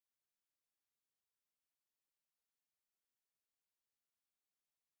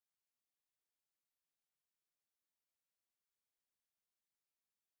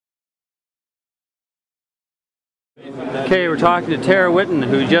Okay, we're talking to Tara Whitten,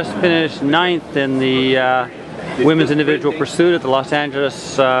 who just finished 9th in the women's individual pursuit at the Los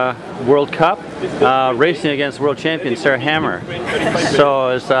Angeles World Cup, racing against world champion Sarah Hammer. So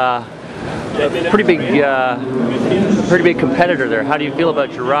it's a pretty big competitor there. How do you feel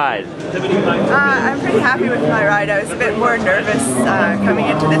about your ride? I'm pretty happy with my ride. I was a bit more nervous coming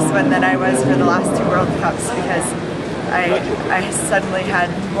into this one than I was for the last two World Cups because I suddenly had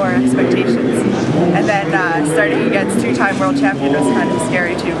more expectations, and then starting against two-time world champion was kind of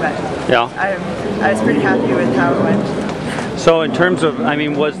scary too, but yeah. I was pretty happy with how it went. So in terms of, I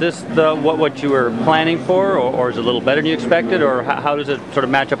mean, was this what you were planning for, or is it a little better than you expected, or how does it sort of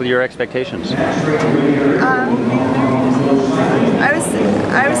match up with your expectations? I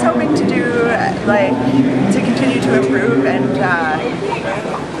was hoping to do, to continue to improve, and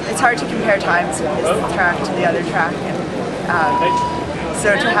it's hard to compare times with this track to the other track, and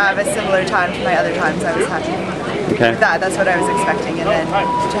so to have a similar time to my other times, I was happy with that. That's what I was expecting, and then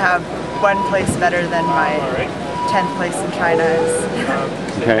to have one place better than my 10th place in China is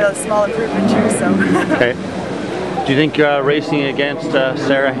a small improvement too. So. Okay. Do you think racing against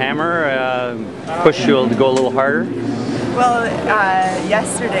Sarah Hammer pushed you to go a little harder? Well,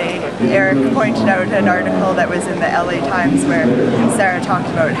 yesterday Eric pointed out an article that was in the LA Times where Sarah talked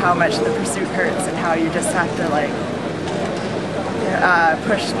about how much the pursuit hurts and how you just have to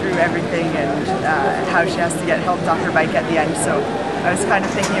push through everything, and how she has to get helped off her bike at the end. So I was kind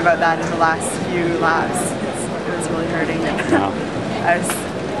of thinking about that in the last few laps. It was really hurting, and I was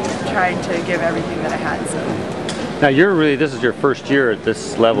trying to give everything that I had. So. Now this is your first year at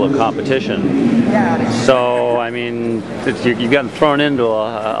this level of competition. Yeah. So I mean, you've gotten thrown into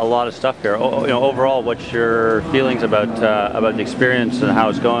a lot of stuff here. Overall, what's your feelings about the experience and how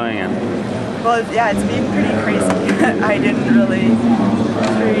it's going? Well, yeah, it's been pretty crazy. I didn't really,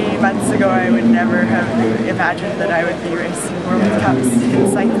 3 months ago, I would never have imagined that I would be racing World Cups in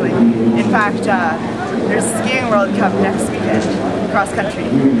cycling. In fact, there's a skiing World Cup next weekend, cross country,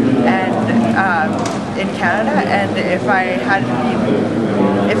 and in Canada. And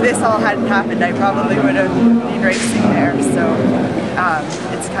if this all hadn't happened, I probably would have been racing there. So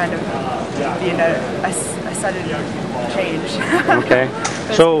it's kind of been a sudden change. Okay.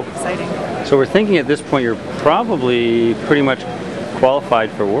 So exciting. So we're thinking at this point you're probably pretty much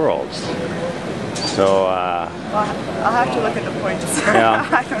qualified for Worlds. So well, I'll have to look at the points. Yeah.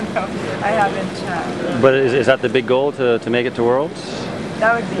 I don't know. I haven't. But is that the big goal to make it to Worlds?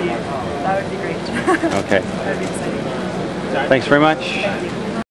 That would be great. Okay. That would be exciting. Thanks very much. Thank you.